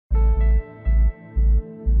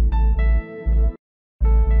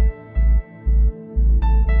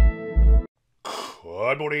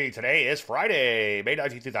Good morning. Today is Friday, May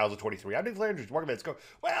 19th, 2023. I'm Dave Landry. Welcome to Let's Go.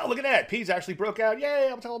 Well, look at that. Peas actually broke out. Yay,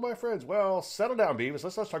 I'm telling my friends. Well, settle down, Beavis.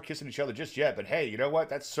 Let's not start kissing each other just yet. But hey, you know what?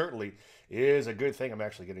 That certainly is a good thing. I'm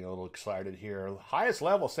actually getting a little excited here. Highest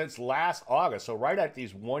level since last August. So right at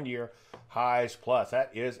these 1 year highs plus.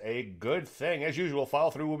 That is a good thing. As usual,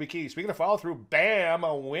 follow through will be key. Speaking of follow through, bam,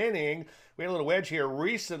 a winning. We had a little wedge here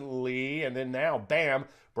recently, and then now, bam,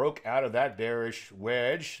 broke out of that bearish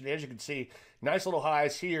wedge. As you can see, nice little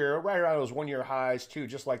highs here, right around those 1 year highs too,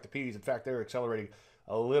 just like the P's. In fact, they're accelerating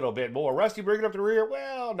a little bit more. Rusty bringing up the rear.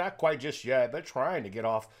 Well, not quite just yet, but trying to get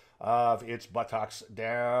off of its buttocks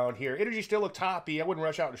down here. Energy still look toppy. I wouldn't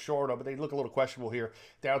rush out and short them, but they look a little questionable here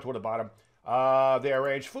down toward the bottom of their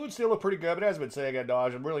range. Food still look pretty good, but as I've been saying at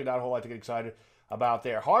Dodge, I'm really not a whole lot to get excited about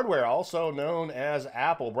there. Hardware, also known as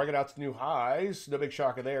Apple, breaking out to new highs. No big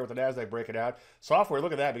shocker there with the NASDAQ breaking out. Software,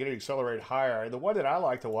 look at that, beginning to accelerate higher. And the one that I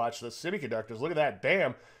like to watch, the semiconductors, look at that,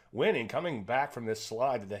 bam, winning, coming back from this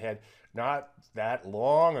slide that they had not that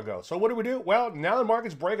long ago. So what do we do? Well, now the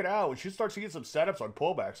market's breaking out. We should start seeing some setups on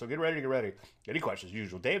pullbacks. So get ready to get ready. Any questions,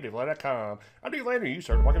 usual, Dave, DaveLandry.com. I'm Dave Landry. You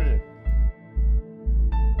start marketing in.